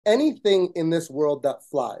anything in this world that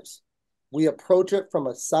flies, we approach it from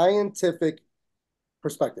a scientific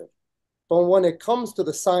perspective. But when it comes to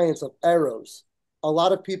the science of arrows, a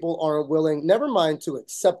lot of people aren't willing, never mind to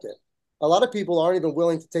accept it. A lot of people aren't even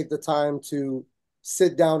willing to take the time to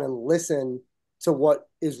sit down and listen to what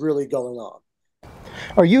is really going on.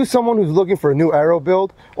 Are you someone who's looking for a new arrow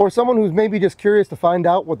build, or someone who's maybe just curious to find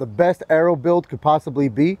out what the best arrow build could possibly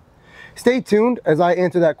be? Stay tuned as I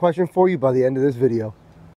answer that question for you by the end of this video.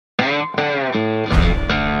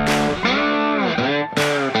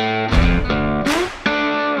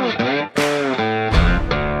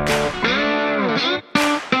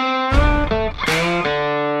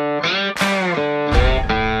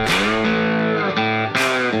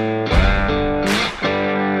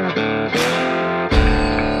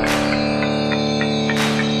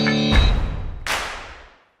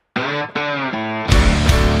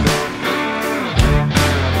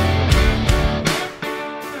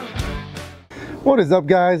 What is up,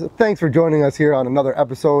 guys? Thanks for joining us here on another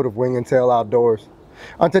episode of Wing and Tail Outdoors.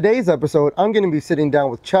 On today's episode, I'm going to be sitting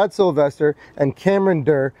down with Chad Sylvester and Cameron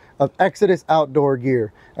Durr of Exodus Outdoor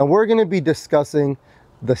Gear, and we're going to be discussing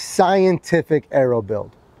the scientific arrow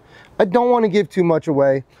build. I don't want to give too much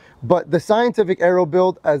away, but the scientific arrow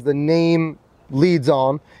build, as the name leads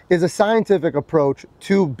on, is a scientific approach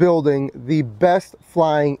to building the best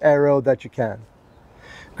flying arrow that you can.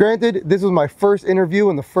 Granted, this was my first interview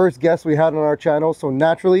and the first guest we had on our channel, so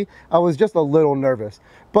naturally, I was just a little nervous.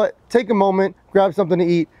 But take a moment, grab something to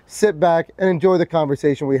eat, sit back, and enjoy the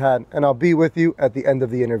conversation we had, and I'll be with you at the end of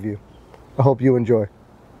the interview. I hope you enjoy.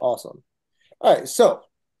 Awesome. All right, so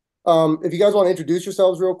if you guys want to introduce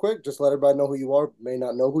yourselves real quick, just let everybody know who you are, may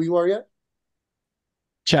not know who you are yet.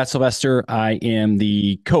 Chad Sylvester, I am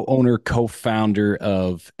the co-owner, co-founder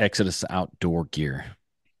of Exodus Outdoor Gear.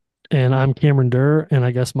 And I'm Cameron Durr, and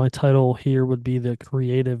I guess my title here would be the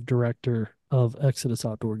creative director of Exodus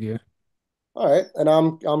Outdoor Gear. All right, and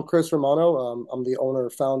I'm Chris Romano. I'm the owner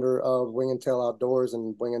founder of Wing and Tail Outdoors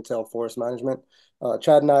and Wing and Tail Forest Management.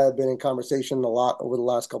 Chad and I have been in conversation a lot over the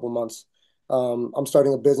last couple months. I'm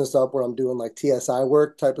starting a business up where I'm doing like TSI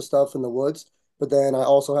work type of stuff in the woods, but then I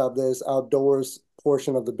also have this outdoors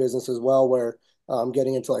portion of the business as well, where I'm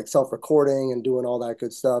getting into like self-recording and doing all that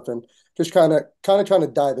good stuff, and just kind of trying to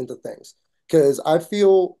dive into things because I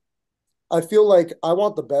feel like I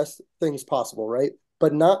want the best things possible, right?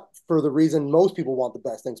 But not for the reason most people want the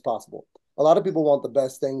best things possible. A lot of people want the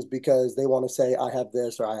best things because they want to say, I have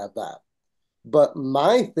this or I have that. But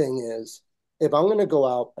my thing is, if I'm going to go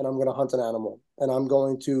out and I'm going to hunt an animal and I'm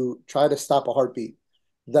going to try to stop a heartbeat,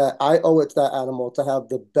 that I owe it to that animal to have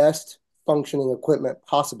the best functioning equipment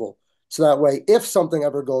possible. So that way, if something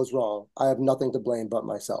ever goes wrong, I have nothing to blame but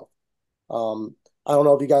myself. I don't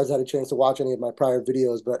know if you guys had a chance to watch any of my prior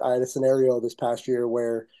videos, but I had a scenario this past year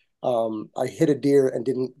where I hit a deer and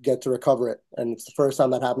didn't get to recover it. And it's the first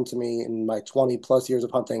time that happened to me in my 20 plus years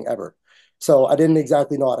of hunting ever. So I didn't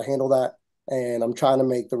exactly know how to handle that. And I'm trying to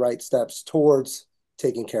make the right steps towards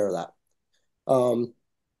taking care of that.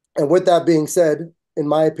 And with that being said, in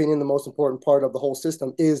my opinion, the most important part of the whole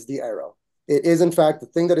system is the arrow. It is, in fact, the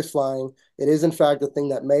thing that is flying. It is, in fact, the thing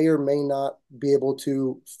that may or may not be able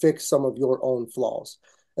to fix some of your own flaws.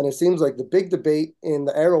 And it seems like the big debate in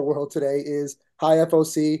the arrow world today is high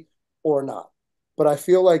FOC or not. But I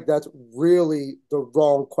feel like that's really the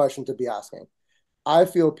wrong question to be asking. I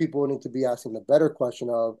feel people need to be asking the better question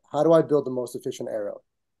of how do I build the most efficient arrow?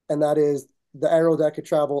 And that is the arrow that could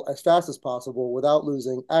travel as fast as possible without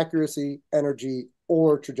losing accuracy, energy,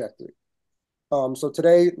 or trajectory. So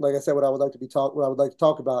today, like I said, what I would like to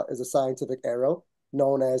talk about is a scientific arrow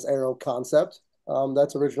known as Arrow Concept.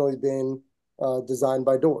 That's originally been designed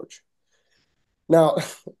by Dorge. Now,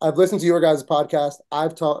 I've listened to your guys' podcast.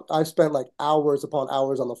 I've spent like hours upon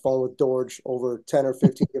hours on the phone with Dorge, over 10 or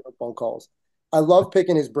 15 different phone calls. I love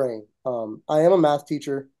picking his brain. I am a math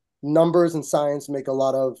teacher. Numbers and science make a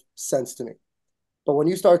lot of sense to me. But when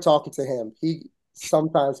you start talking to him, he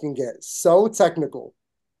sometimes can get so technical,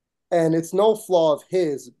 and it's no flaw of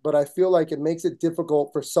his, but I feel like it makes it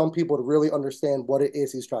difficult for some people to really understand what it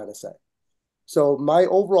is he's trying to say. So my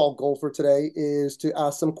overall goal for today is to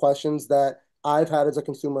ask some questions that I've had as a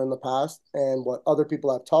consumer in the past and what other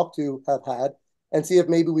people I've talked to have had, and see if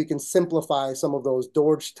maybe we can simplify some of those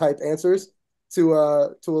Dorj type answers to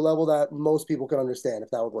a level that most people can understand,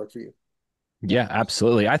 if that would work for you. Yeah,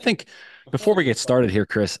 absolutely. I think before we get started here,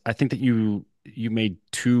 Chris, I think that you made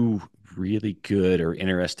two really good or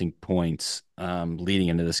interesting points leading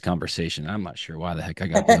into this conversation. I'm not sure why the heck I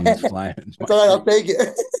got guns flying. That's all right, I'll take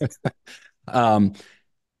it.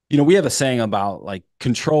 We have a saying about like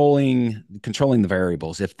controlling the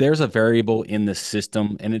variables. If there's a variable in the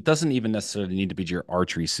system, and it doesn't even necessarily need to be your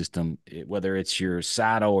archery system, whether it's your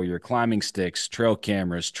saddle or your climbing sticks, trail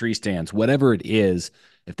cameras, tree stands, whatever it is,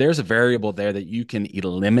 if there's a variable there that you can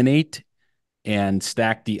eliminate and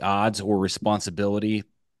stack the odds or responsibility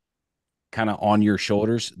kind of on your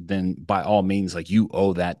shoulders, then by all means, like you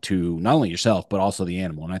owe that to not only yourself but also the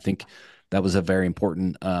animal. And I think that was a very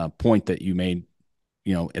important point that you made,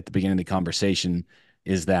 at the beginning of the conversation,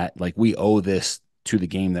 is that like we owe this to the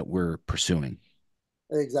game that we're pursuing.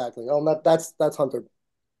 Exactly. That's Hunter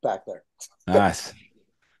back there. Nice.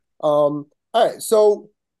 All right. So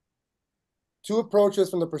to approach this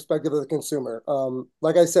from the perspective of the consumer,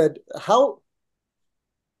 like I said, how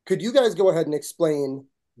could you guys go ahead and explain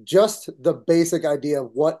just the basic idea of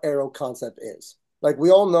what arrow concept is? Like we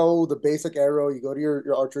all know the basic arrow. You go to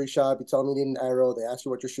your archery shop, you tell them you need an arrow, they ask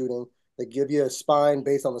you what you're shooting, they give you a spine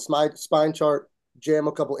based on the spine chart, jam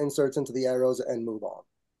a couple inserts into the arrows, and move on.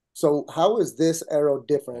 So how is this arrow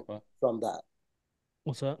different from that?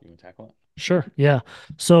 What's that? You want to tackle it? Sure. Yeah.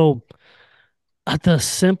 So at the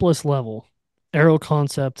simplest level, arrow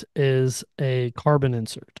concept is a carbon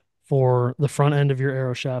insert for the front end of your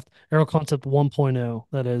arrow shaft. Arrow concept 1.0,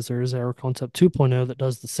 that is, there is arrow concept 2.0 that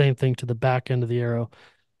does the same thing to the back end of the arrow,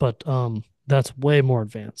 but that's way more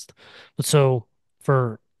advanced. But so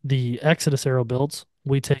for the Exodus arrow builds,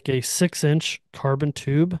 we take a 6-inch carbon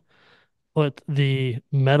tube, put the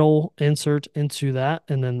metal insert into that,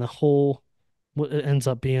 and then the whole what it ends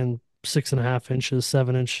up being 6.5 inches,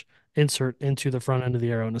 7-inch insert into the front end of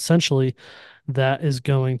the arrow. And essentially, that is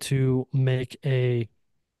going to make a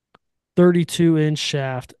 32-inch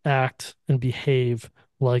shaft act and behave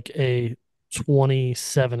like a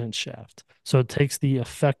 27-inch shaft. So it takes the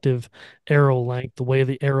effective arrow length, the way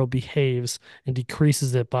the arrow behaves, and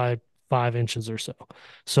decreases it by 5 inches or so.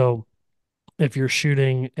 So if you're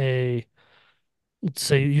shooting let's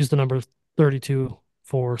say, use the number 32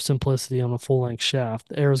 for simplicity on a full length shaft,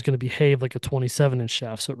 the arrow is going to behave like a 27-inch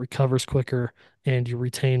shaft, so it recovers quicker and you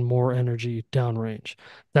retain more energy downrange.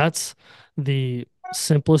 That's the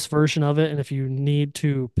simplest version of it. And if you need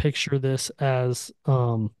to picture this as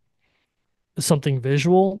something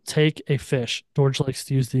visual, take a fish. George likes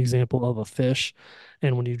to use the example of a fish.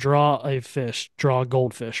 And when you draw a fish, draw a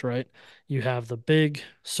goldfish, right? You have the big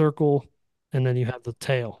circle and then you have the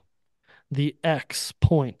tail. The X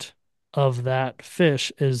point of that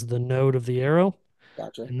fish is the node of the arrow,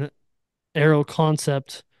 Gotcha. and the arrow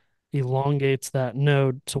concept elongates that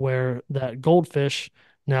node to where that goldfish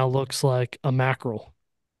now looks like a mackerel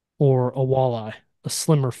or a walleye, a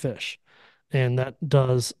slimmer fish. And that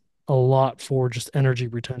does a lot for just energy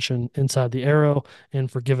retention inside the arrow and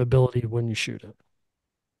forgivability when you shoot it.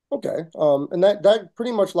 Okay. And that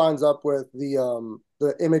pretty much lines up with the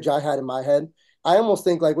image I had in my head. I almost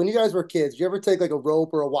think like when you guys were kids, you ever take like a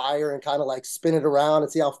rope or a wire and kind of like spin it around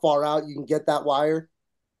and see how far out you can get that wire?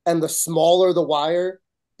 And the smaller the wire,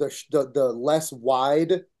 the less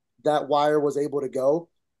wide that wire was able to go.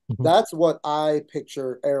 Mhm. That's what I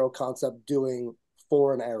picture arrow concept doing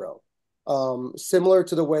for an arrow. Similar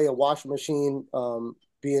to the way a washing machine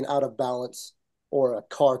being out of balance or a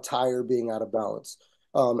car tire being out of balance,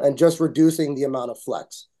 and just reducing the amount of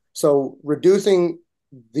flex. So reducing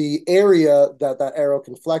the area that that arrow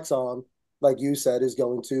can flex on, like you said, is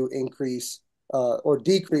going to increase or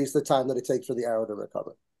decrease the time that it takes for the arrow to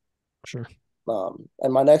recover. Sure.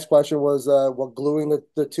 And my next question was what gluing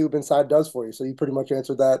the tube inside does for you. So you pretty much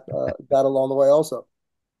answered that along the way also.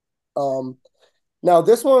 Um, Now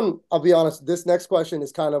this one, I'll be honest, this next question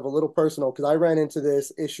is kind of a little personal because I ran into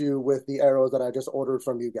this issue with the arrows that I just ordered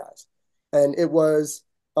from you guys. And it was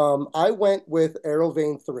I went with Arrow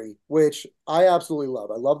Vein 3, which I absolutely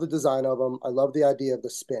love. I love the design of them. I love the idea of the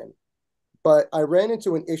spin. But I ran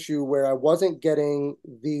into an issue where I wasn't getting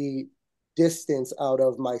the distance out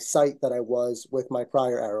of my sight that I was with my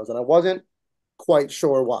prior arrows, and I wasn't quite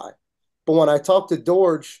sure why. But when I talked to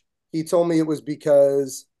George, he told me it was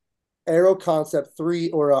because Arrow Concept 3,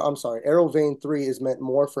 or I'm sorry, Arrow Vein 3 is meant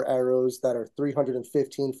more for arrows that are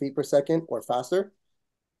 315 feet per second or faster,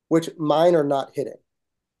 which mine are not hitting.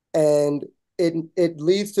 And it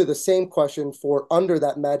leads to the same question for under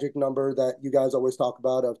that magic number that you guys always talk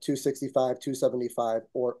about of 265, 275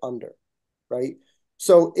 or under, right?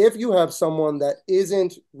 So if you have someone that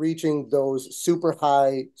isn't reaching those super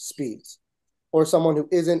high speeds, or someone who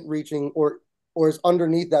isn't reaching or is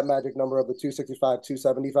underneath that magic number of the 265,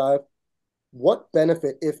 275, what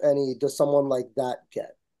benefit, if any, does someone like that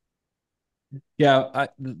get? Yeah,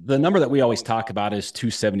 the number that we always talk about is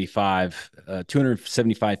 275.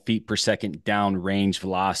 275 feet per second down range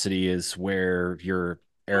velocity is where your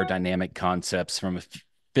aerodynamic concepts from a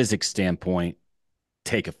physics standpoint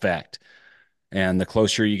take effect. And the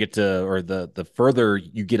closer you get to, or the further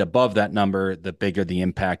you get above that number, the bigger the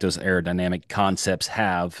impact those aerodynamic concepts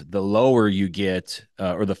have. The lower you get,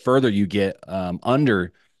 or the further you get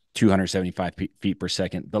under 275 feet per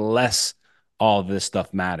second, the less all of this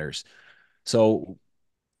stuff matters. So,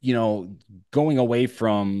 going away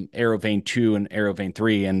from Aerovane 2 and Aerovane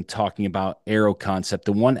 3 and talking about aero concept,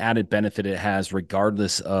 the one added benefit it has,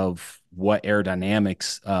 regardless of what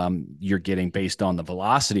aerodynamics you're getting based on the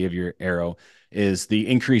velocity of your aero, is the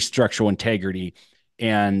increased structural integrity.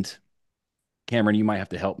 And Cameron, you might have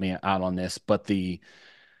to help me out on this, but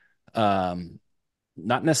um,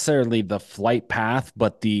 not necessarily the flight path,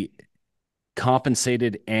 but the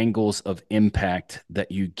compensated angles of impact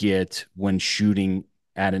that you get when shooting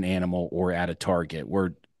at an animal or at a target.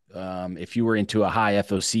 Where if you were into a high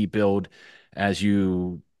FOC build, as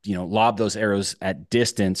lob those arrows at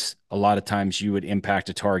distance, a lot of times you would impact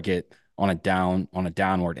a target on a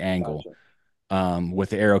downward angle. Gotcha.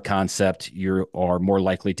 With the arrow concept, you are more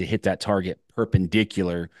likely to hit that target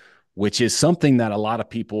perpendicular, which is something that a lot of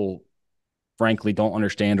people frankly don't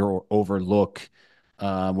understand or overlook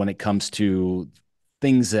when it comes to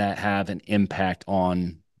things that have an impact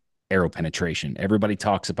on arrow penetration. Everybody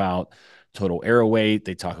talks about total arrow weight,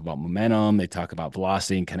 they talk about momentum, they talk about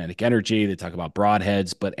velocity and kinetic energy, they talk about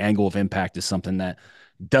broadheads, but angle of impact is something that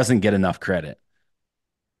doesn't get enough credit.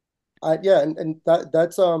 Yeah, and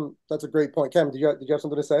that's a great point. Cam, did you have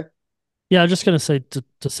something to say? Yeah, I'm just gonna say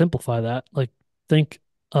to simplify that, like think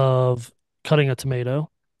of cutting a tomato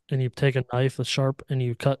and you take a knife that's sharp and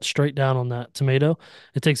you cut straight down on that tomato.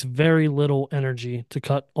 It takes very little energy to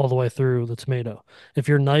cut all the way through the tomato. If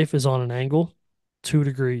your knife is on an angle, 2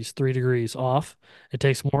 degrees, 3 degrees off, it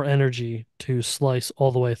takes more energy to slice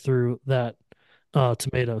all the way through that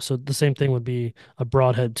tomato. So the same thing would be a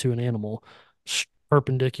broadhead to an animal.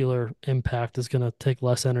 Perpendicular impact is going to take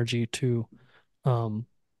less energy to um,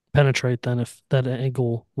 penetrate than if that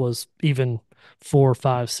angle was even 4,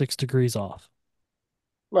 5, 6 degrees off.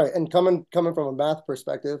 Right, and coming from a math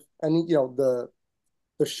perspective, and the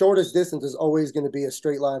shortest distance is always going to be a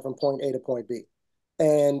straight line from point A to point B.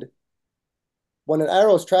 And when an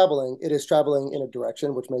arrow is traveling, it is traveling in a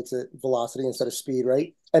direction, which makes it velocity instead of speed,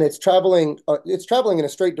 right? And it's traveling in a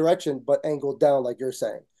straight direction, but angled down, like you're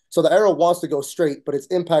saying. So the arrow wants to go straight, but it's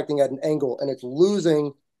impacting at an angle, and it's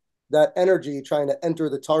losing that energy trying to enter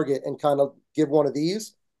the target and kind of give one of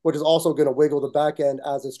these, which is also going to wiggle the back end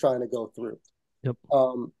as it's trying to go through. Yep.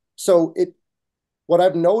 So what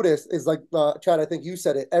I've noticed is like Chad, I think you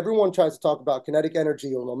said it. Everyone tries to talk about kinetic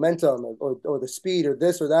energy or momentum or the speed or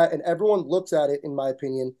this or that, and everyone looks at it, in my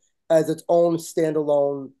opinion, as its own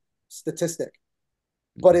standalone statistic.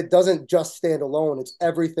 But it doesn't just stand alone; it's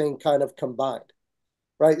everything kind of combined,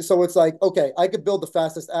 right? So it's like, okay, I could build the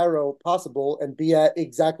fastest arrow possible and be at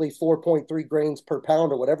exactly 4.3 grains per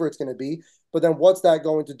pound or whatever it's going to be, but then what's that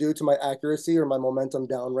going to do to my accuracy or my momentum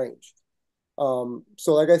downrange?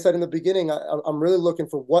 So like I said in the beginning, I'm really looking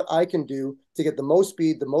for what I can do to get the most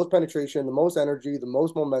speed, the most penetration, the most energy, the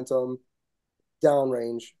most momentum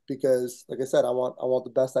downrange, because like I said, I want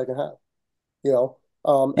the best I can have, you know.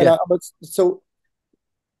 And Yeah. so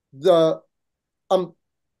the um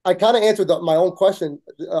I kind of answered my own question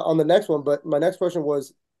on the next one, but my next question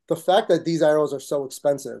was the fact that these arrows are so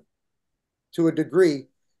expensive to a degree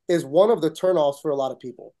is one of the turnoffs for a lot of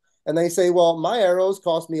people. And they say, well, my arrows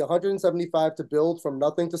cost me 175 to build from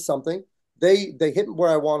nothing to something. They hit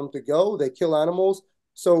where I want them to go. They kill animals.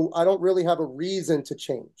 So I don't really have a reason to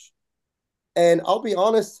change. And I'll be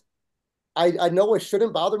honest, I know it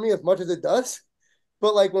shouldn't bother me as much as it does.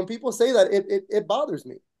 But like when people say that, it bothers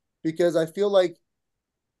me because I feel like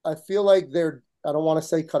they're, I don't want to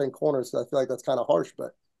say cutting corners. I feel like that's kind of harsh,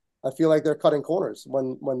 but I feel like they're cutting corners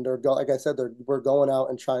when they're like I said, we're going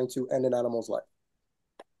out and trying to end an animal's life.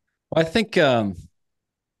 Well, I think the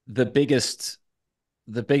biggest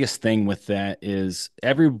the biggest thing with that is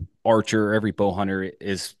every archer, every bow hunter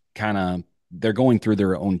is kind of they're going through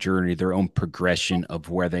their own journey, their own progression of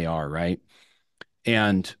where they are, right?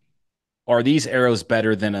 And are these arrows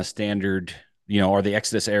better than a standard, are the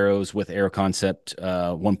Exodus arrows with Arrow Concept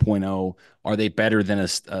 1.0, are they better than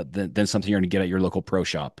than something you're going to get at your local pro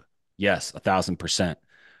shop? Yes, 1,000%.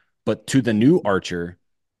 But to the new archer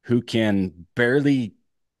who can barely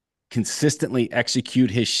consistently execute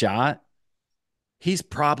his shot, he's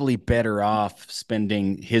probably better off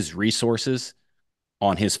spending his resources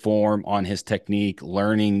on his form, on his technique,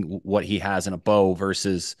 learning what he has in a bow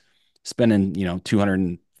versus spending,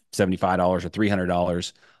 $275 or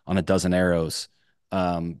 $300 on a dozen arrows.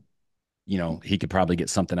 he could probably get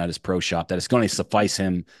something at his pro shop that is going to suffice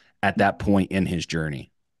him at that point in his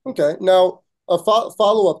journey. Okay. Now, a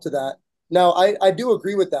follow up to that. Now, I do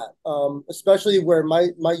agree with that, especially where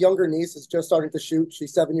my younger niece is just starting to shoot.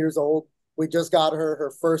 She's 7 years old. We just got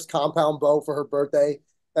her first compound bow for her birthday,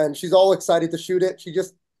 and she's all excited to shoot it. She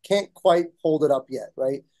just can't quite hold it up yet,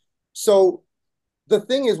 right? So the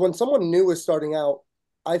thing is, when someone new is starting out,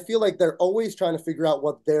 I feel like they're always trying to figure out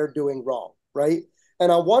what they're doing wrong, right?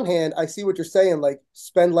 And on one hand, I see what you're saying, like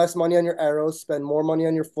spend less money on your arrows, spend more money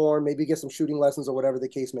on your form, maybe get some shooting lessons or whatever the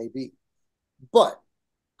case may be. But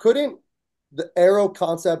couldn't the arrow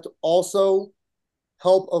concept also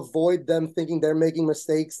help avoid them thinking they're making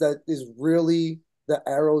mistakes that is really the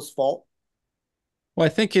arrow's fault? Well, I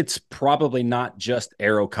think it's probably not just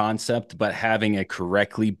arrow concept, but having a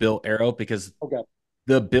correctly built arrow, because Okay.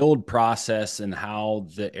 the build process and how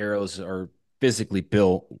the arrows are physically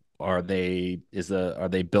built, are they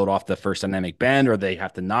built off the first dynamic bend, or they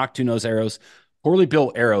have to knock tune those arrows? Poorly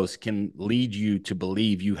built arrows can lead you to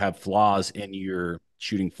believe you have flaws in your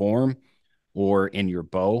shooting form or in your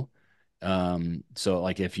bow. So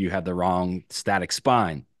like if you have the wrong static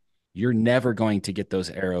spine, you're never going to get those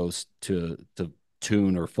arrows to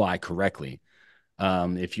tune or fly correctly.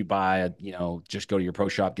 If you just go to your pro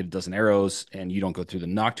shop, get a dozen arrows, and you don't go through the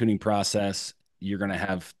knock tuning process, you're going to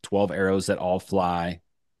have 12 arrows that all fly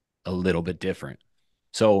a little bit different.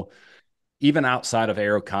 So even outside of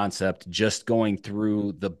arrow concept, just going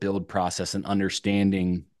through the build process and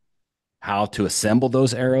understanding how to assemble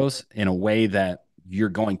those arrows in a way that you're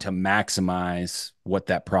going to maximize what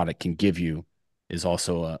that product can give you is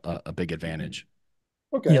also a big advantage.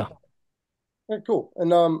 Okay. Yeah. Okay, cool.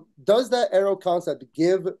 And does that arrow concept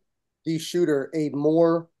give the shooter a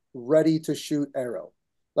more ready to shoot arrow?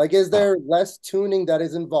 Like, is Uh, there less tuning that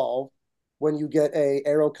is involved when you get a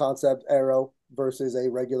arrow concept arrow versus a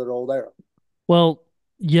regular old arrow? Well,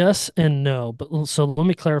 yes and no. But so let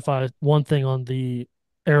me clarify one thing on the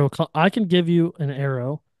arrow. I can give you an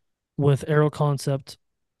arrow with arrow concept,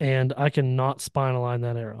 and I can not spine align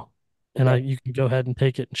that arrow, and Okay. you can go ahead and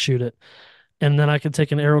take it and shoot it, and then I can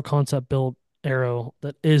take an arrow concept build arrow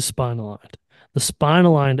that is spine aligned. The spine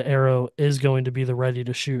aligned arrow is going to be the ready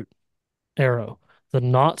to shoot arrow. The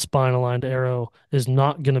not spine aligned arrow is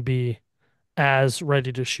not going to be as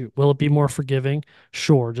ready to shoot. Will it be more forgiving?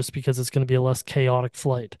 Sure, just because it's going to be a less chaotic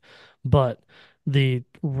flight. But the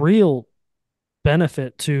real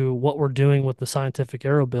benefit to what we're doing with the scientific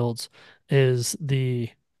arrow builds is to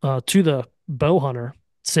the bow hunter,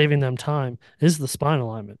 saving them time is the spine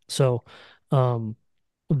alignment. So um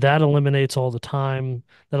that eliminates all the time.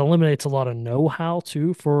 That eliminates a lot of know-how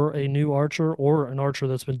too for a new archer or an archer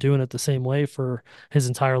that's been doing it the same way for his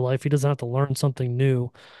entire life. He doesn't have to learn something new.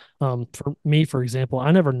 For me, for example,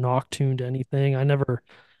 I never knock tuned anything. I never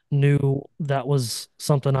knew that was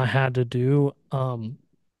something I had to do.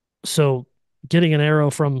 So getting an arrow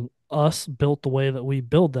from us built the way that we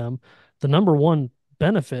build them, the number one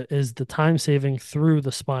benefit is the time saving through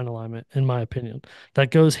the spine alignment, in my opinion. That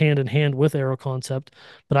goes hand in hand with arrow concept,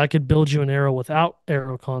 but I could build you an arrow without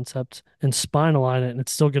arrow concept and spine align it, and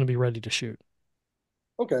it's still going to be ready to shoot.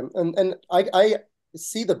 Okay, and I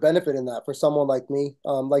see the benefit in that for someone like me.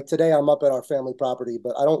 Like today, I'm up at our family property,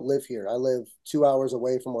 but I don't live here. I live 2 hours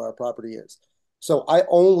away from where our property is. So I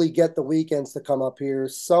only get the weekends to come up here.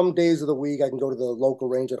 Some days of the week, I can go to the local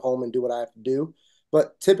range at home and do what I have to do.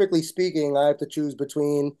 But typically speaking, I have to choose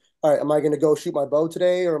between, all right, am I going to go shoot my bow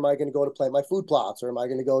today, or am I going to go to plant my food plots, or am I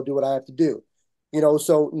going to go do what I have to do?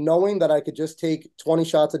 So knowing that I could just take 20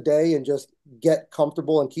 shots a day and just get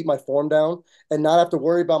comfortable and keep my form down and not have to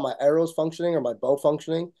worry about my arrows functioning or my bow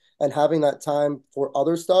functioning and having that time for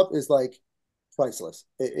other stuff is like priceless.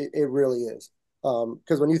 It really is.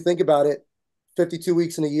 Because when you think about it, 52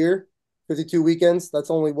 weeks in a year, 52 weekends, that's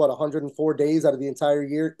only what, 104 days out of the entire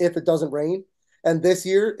year if it doesn't rain. And this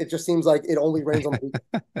year, it just seems like it only rains on the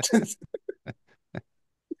weekends.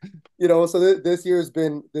 So this year's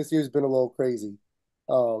been a little crazy.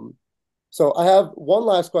 Um, so I have one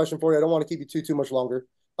last question for you. I don't want to keep you too much longer.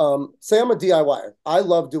 Say I'm a DIYer. I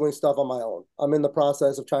love doing stuff on my own. I'm in the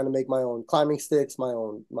process of trying to make my own climbing sticks, my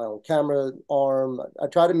own camera arm. I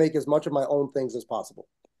try to make as much of my own things as possible.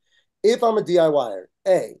 If I'm a DIYer,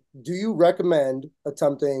 A, do you recommend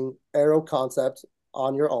attempting Aero Concept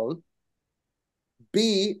on your own?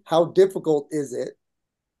 B, how difficult is it?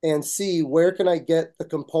 And C, where can I get the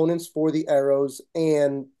components for the arrows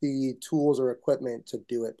and the tools or equipment to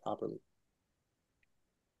do it properly?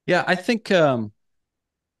 Yeah, I think a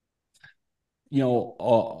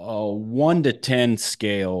 1 to 10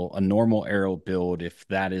 scale, a normal arrow build, if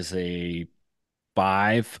that is a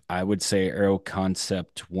I would say Aero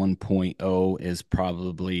Concept 1.0 is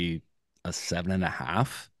probably a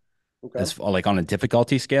 7.5, Okay. as like on a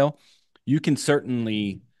difficulty scale. You can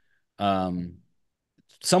certainly, um,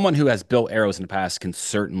 someone who has built arrows in the past can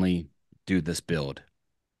certainly do this build.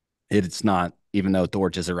 It's not, even though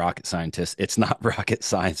Dorj is a rocket scientist, it's not rocket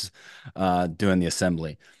science doing the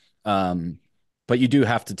assembly. Um, but you do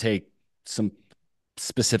have to take some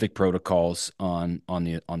specific protocols on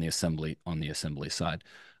the assembly side.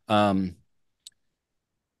 Um,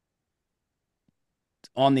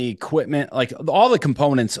 on the equipment, like all the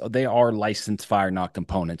components, they are licensed Fire Knock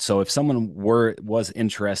components. So if someone was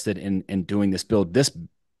interested in doing this build,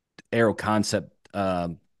 Aero Concept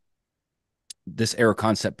this Aero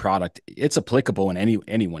Concept product, it's applicable in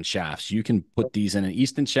anyone's shafts. You can put these in an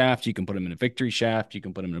Easton shaft, you can put them in a Victory shaft, you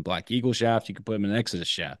can put them in a Black Eagle shaft, you can put them in an Exodus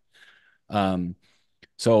shaft. Um,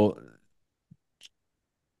 so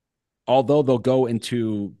although they'll go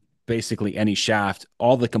into basically any shaft,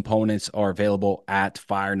 all the components are available at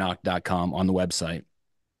fireknock.com on the website.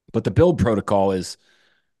 But the build protocol is,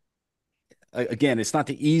 again, it's not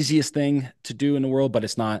the easiest thing to do in the world, but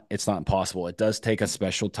it's not impossible. It does take a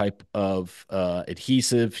special type of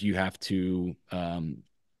adhesive. You have to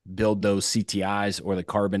build those CTIs, or the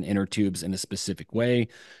carbon inner tubes, in a specific way.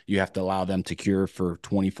 You have to allow them to cure for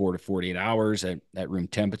 24 to 48 hours at room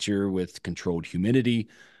temperature with controlled humidity.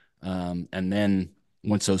 And then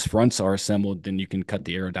once those fronts are assembled, then you can cut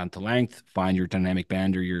the arrow down to length, find your dynamic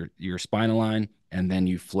band or your spinal line, and then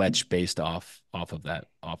you fletch based off of that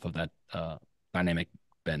dynamic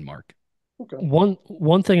bend mark. Okay.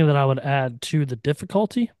 One thing that I would add to the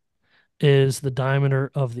difficulty is the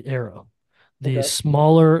diameter of the arrow. The Okay.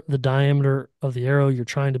 smaller the diameter of the arrow you're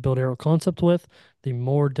trying to build Aero Concept with, the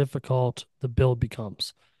more difficult the build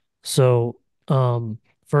becomes. So,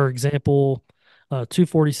 for example,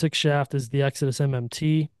 246 shaft is the Exodus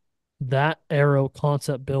MMT. That Aero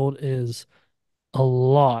Concept build is a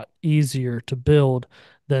lot easier to build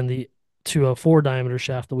than the 204 diameter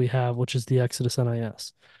shaft that we have, which is the Exodus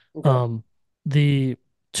NIS. Okay. Um, the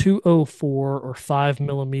 204 or 5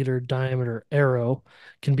 millimeter diameter arrow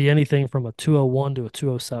can be anything from a 201 to a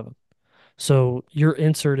 207. So you're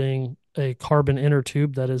inserting a carbon inner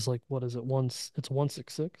tube that is like, what is it? It's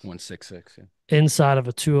 166 166. Yeah. inside of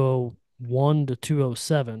a 201 to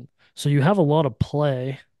 207. So you have a lot of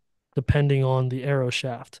play depending on the arrow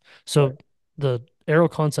shaft. Right. So the Aero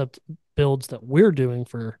Concept builds that we're doing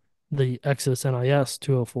for the Exodus NIS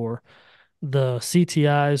 204, the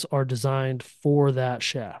CTIs are designed for that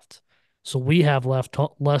shaft. So we have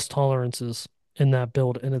less tolerances in that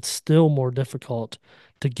build, and it's still more difficult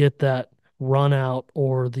to get that run out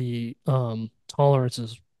or the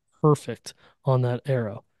tolerances perfect on that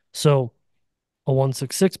arrow. So a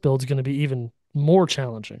 166 build is going to be even more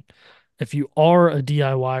challenging. If you are a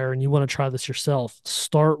DIYer and you want to try this yourself,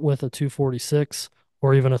 start with a 246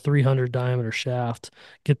 or even a 300 diameter shaft,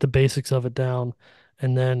 get the basics of it down,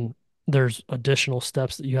 and then there's additional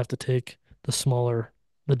steps that you have to take the smaller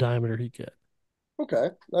the diameter you get. Okay.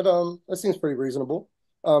 That seems pretty reasonable.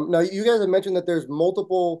 Now you guys have mentioned that there's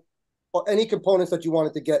multiple or any components that you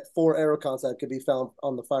wanted to get for Aero Concept could be found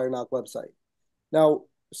on the Fire Knock website. Now,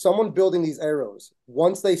 someone building these arrows,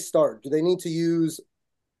 once they start, do they need to use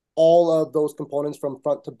all of those components from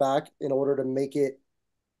front to back in order to make it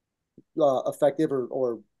effective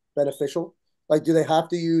or beneficial? Like, do they have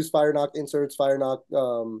to use Fire Knock inserts, Fire Knock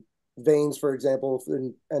vanes, for example,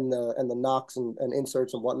 and the knocks and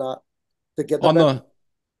inserts and whatnot to get the On benefit?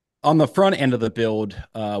 the front end of the build,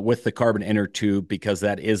 with the carbon inner tube, because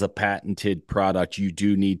that is a patented product, you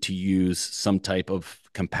do need to use some type of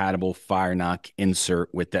compatible Fire Knock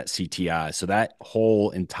insert with that CTI. So that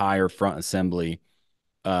whole entire front assembly,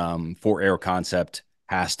 for Aero Concept,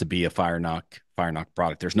 has to be a Fire Knock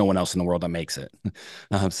product. There's no one else in the world that makes it.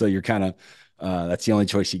 So you're kind of that's the only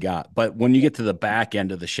choice you got. But when you get to the back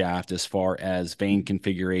end of the shaft, as far as vane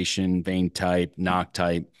configuration, vane type, knock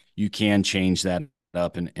type, you can change that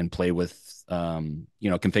up and play with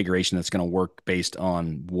configuration that's going to work based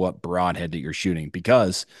on what broadhead that you're shooting.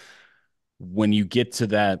 Because when you get to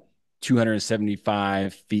that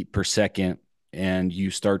 275 feet per second and you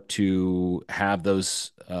start to have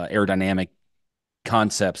those aerodynamic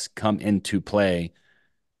concepts come into play,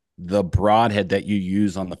 the broadhead that you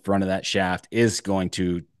use on the front of that shaft is going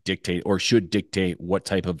to dictate, or should dictate, what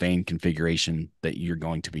type of vane configuration that you're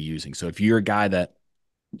going to be using. So if you're a guy that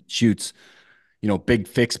shoots, big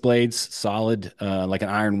fixed blades, solid, like an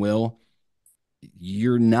iron will,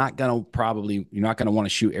 you're not gonna want to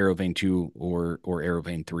shoot Aerovane 2 or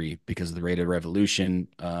Aerovane 3 because of the rate of revolution.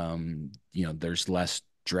 There's less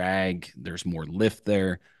drag, there's more lift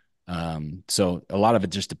there. So a lot of it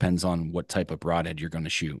just depends on what type of broadhead you're going to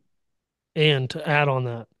shoot. And to add on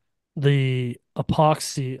that, the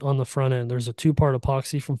epoxy on the front end, there's a two-part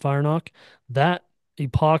epoxy from Firenock. That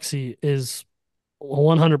epoxy is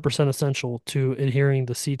 100% essential to adhering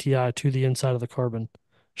the CTI to the inside of the carbon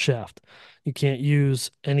shaft. You can't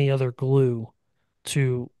use any other glue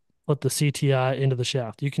to put the CTI into the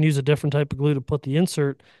shaft. You can use a different type of glue to put the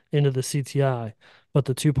insert into the CTI, but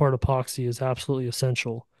the two-part epoxy is absolutely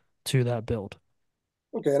essential to that build.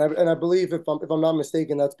 Okay, and I believe if I'm not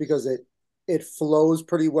mistaken, that's because it flows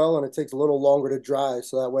pretty well and it takes a little longer to dry.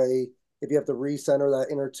 So that way, if you have to recenter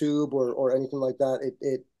that inner tube or anything like that,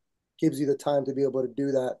 it gives you the time to be able to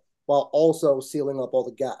do that while also sealing up all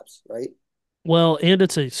the gaps, right? Well, and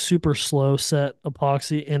it's a super slow set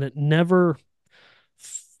epoxy, and it never,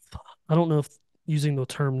 I don't know if using the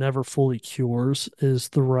term never fully cures is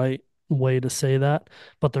the right way to say that,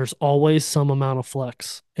 but there's always some amount of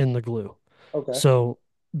flex in the glue. Okay, So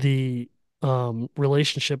the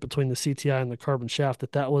relationship between the CTI and the carbon shaft,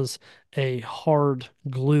 if that was a hard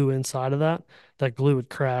glue inside of that, that glue would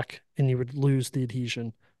crack and you would lose the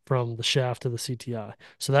adhesion from the shaft to the CTI.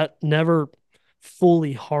 So that never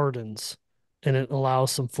fully hardens and it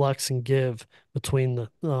allows some flex and give between the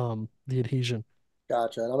adhesion.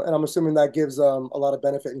 gotcha. And I'm assuming that gives a lot of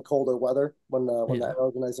benefit in colder weather when the Yeah.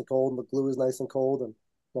 arrows are nice and cold and the glue is nice and cold and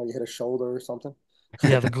you hit a shoulder or something.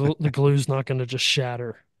 Yeah, the glue's not going to just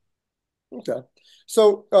shatter. Okay.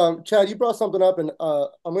 So, Chad, you brought something up, and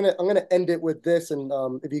I'm gonna end it with this. And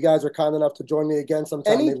if you guys are kind enough to join me again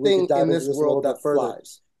sometime, maybe we could Anything dive in into this this a little world bit that further.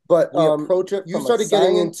 flies, But we approach it you from a started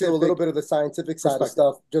getting into a little scientific bit of the scientific side of perspective.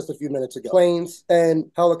 stuff just a few minutes ago. Planes,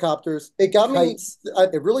 And helicopters, it got me. kites,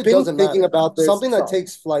 It really been doesn't thinking matter. about this. Something that Some.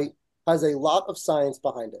 takes flight has a lot of science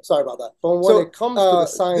behind it. Sorry about that. But when So it comes to the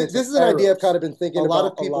science this of is an idea I've arrows, kind of been thinking a lot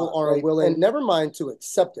about of a people lot, aren't right? willing, And never mind to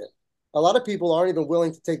accept it. A lot of people aren't even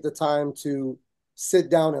willing to take the time to sit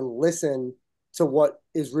down and listen to what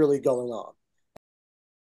is really going on.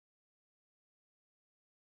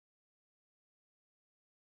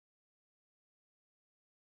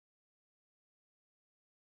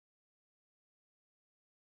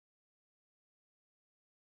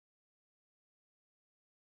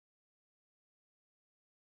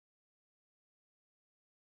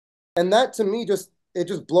 And that to me just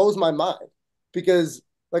blows my mind because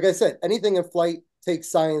like I said, anything in flight takes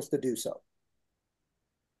science to do so.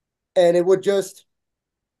 And it would just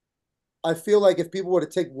I feel like if people were to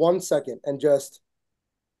take 1 second and just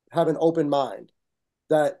have an open mind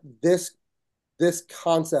that this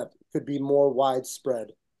concept could be more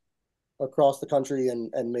widespread across the country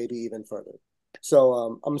and maybe even further.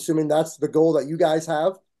 So I'm assuming that's the goal that you guys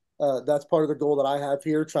have. That's part of the goal that I have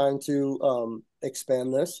here, trying to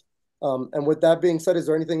expand this. And with that being said, is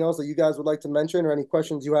there anything else that you guys would like to mention or any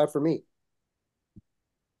questions you have for me?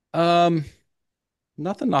 Um,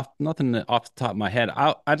 nothing off the top of my head.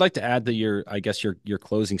 I'd like to add that I guess your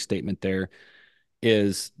closing statement there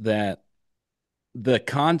is that the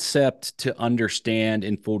concept to understand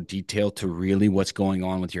in full detail to really what's going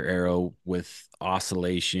on with your arrow with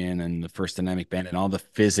oscillation and the first dynamic band and all the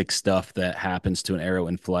physics stuff that happens to an arrow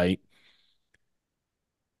in flight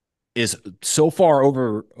is so far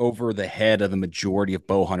over the head of the majority of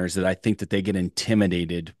bow hunters that I think that they get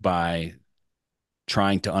intimidated by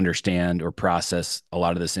trying to understand or process a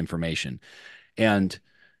lot of this information. And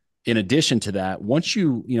in addition to that, once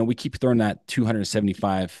we keep throwing that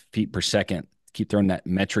 275 feet per second, keep throwing that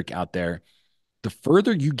metric out there. The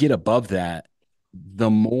further you get above that, the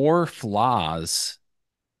more flaws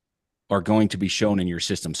are going to be shown in your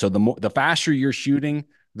system. So the faster you're shooting,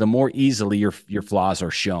 the more easily your flaws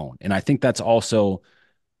are shown. And I think that's also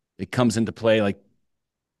it comes into play. Like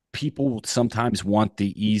people sometimes want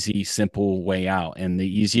the easy, simple way out, and the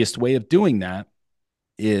easiest way of doing that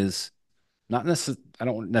is not necessarily. I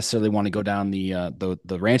don't necessarily want to go down the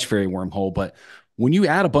ranch fairy wormhole, but when you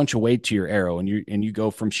add a bunch of weight to your arrow and you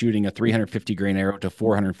go from shooting a 350 grain arrow to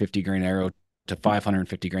 450 grain arrow to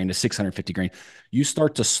 550 grain to 650 grain, you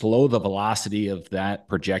start to slow the velocity of that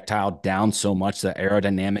projectile down so much that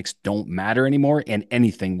aerodynamics don't matter anymore and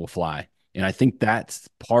anything will fly. And I think that's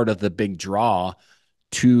part of the big draw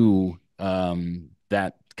to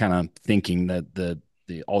that kind of thinking that the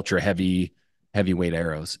ultra heavyweight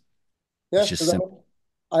arrows. Yeah, It's just because simple.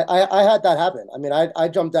 I had that happen. I mean, I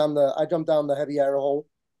jumped down the heavy arrow hole.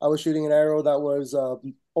 I was shooting an arrow that was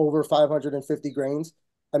over 550 grains.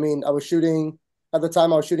 I mean, I was shooting at the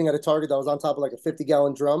time. I was shooting at a target that was on top of like a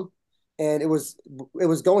 50-gallon drum, and it was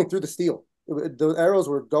going through the steel. The arrows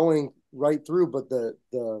were going right through, but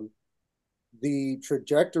the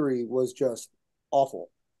trajectory was just awful.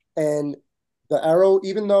 And The arrow,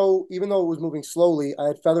 even though it was moving slowly, I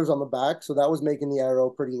had feathers on the back, so that was making the arrow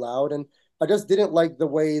pretty loud, and I just didn't like the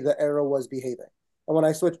way the arrow was behaving. And when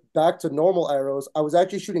I switched back to normal arrows, I was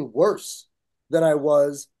actually shooting worse than I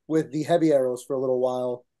was with the heavy arrows for a little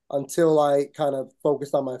while until I kind of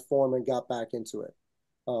focused on my form and got back into it.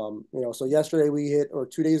 So yesterday we hit, or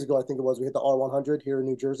 2 days ago I think it was, we hit the R100 here in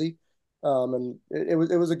New Jersey, and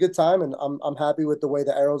it was a good time, and I'm happy with the way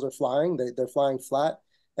the arrows are flying. They're flying flat,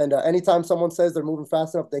 and anytime someone says they're moving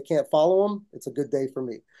fast enough they can't follow them, it's a good day for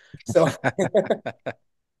me. So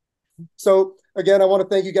so again, I want to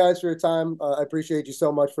thank you guys for your time. I appreciate you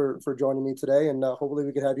so much for joining me today, and hopefully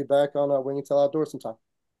we can have you back on Wing and Tail Outdoors sometime.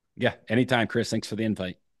 Yeah, anytime, Chris. Thanks for the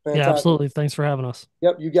invite. Yeah, Fantastic. absolutely. Thanks for having us.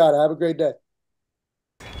 Yep, you got it. Have a great day.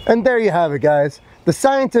 And there you have it, guys. The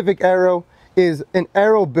Scientific Arrow is an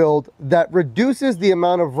arrow build that reduces the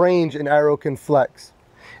amount of range an arrow can flex.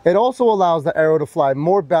 It also allows the arrow to fly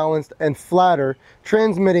more balanced and flatter,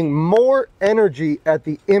 transmitting more energy at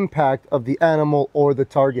the impact of the animal or the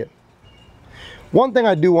target. One thing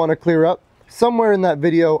I do want to clear up, somewhere in that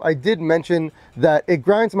video I did mention that it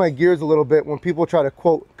grinds my gears a little bit when people try to,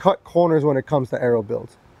 quote, cut corners when it comes to arrow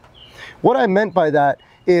builds. What I meant by that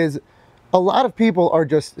is a lot of people are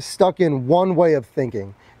just stuck in one way of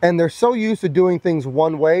thinking, and they're so used to doing things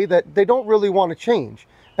one way that they don't really want to change.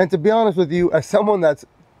 And to be honest with you, as someone that's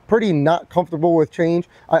pretty not comfortable with change,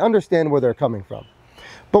 I understand where they're coming from.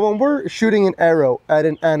 But when we're shooting an arrow at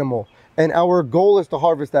an animal and our goal is to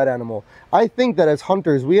harvest that animal, I think that as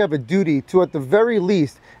hunters we have a duty to, at the very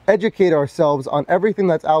least, educate ourselves on everything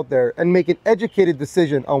that's out there and make an educated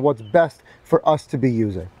decision on what's best for us to be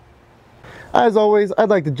using. As always, I'd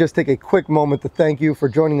like to just take a quick moment to thank you for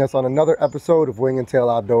joining us on another episode of Wing and Tail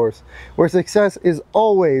Outdoors, where success is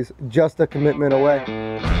always just a commitment away.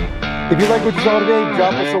 If you like what you saw today,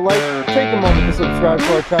 drop us a like, take a moment to subscribe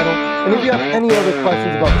to our channel, and if you have any other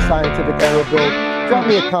questions about the Scientific Arrow build, drop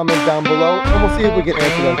me a comment down below and we'll see if we can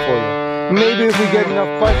answer them for you. Maybe if we get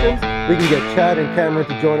enough questions, we can get Chad and Cameron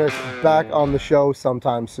to join us back on the show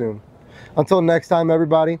sometime soon. Until next time,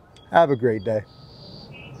 everybody, have a great day.